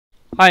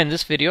Hi, in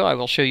this video I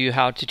will show you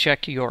how to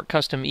check your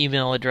custom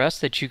email address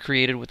that you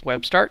created with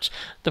WebStarts.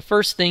 The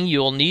first thing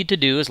you'll need to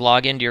do is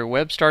log into your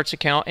WebStarts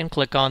account and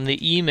click on the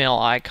email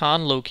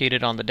icon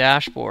located on the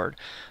dashboard.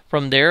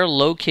 From there,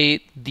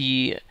 locate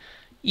the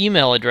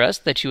email address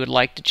that you would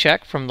like to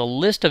check from the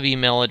list of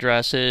email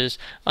addresses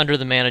under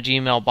the Manage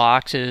Email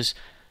Boxes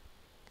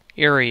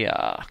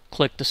area.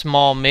 Click the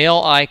small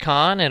mail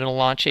icon and it'll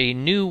launch a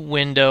new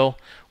window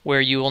where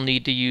you will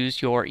need to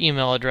use your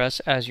email address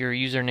as your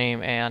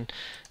username and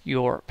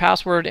your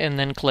password, and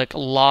then click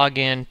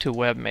Login to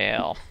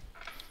Webmail.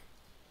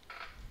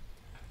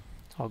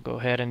 I'll go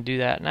ahead and do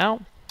that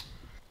now.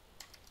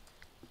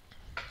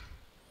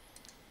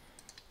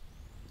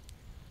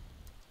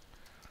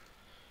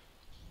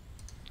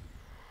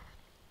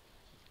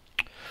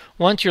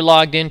 Once you're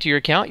logged into your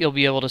account, you'll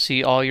be able to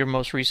see all your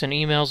most recent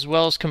emails as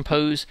well as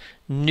compose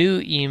new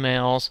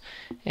emails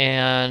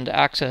and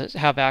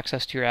have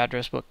access to your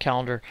address book,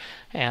 calendar,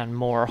 and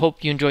more.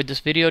 Hope you enjoyed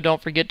this video.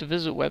 Don't forget to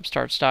visit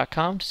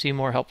webstarts.com to see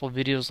more helpful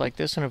videos like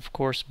this and, of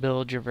course,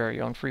 build your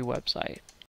very own free website.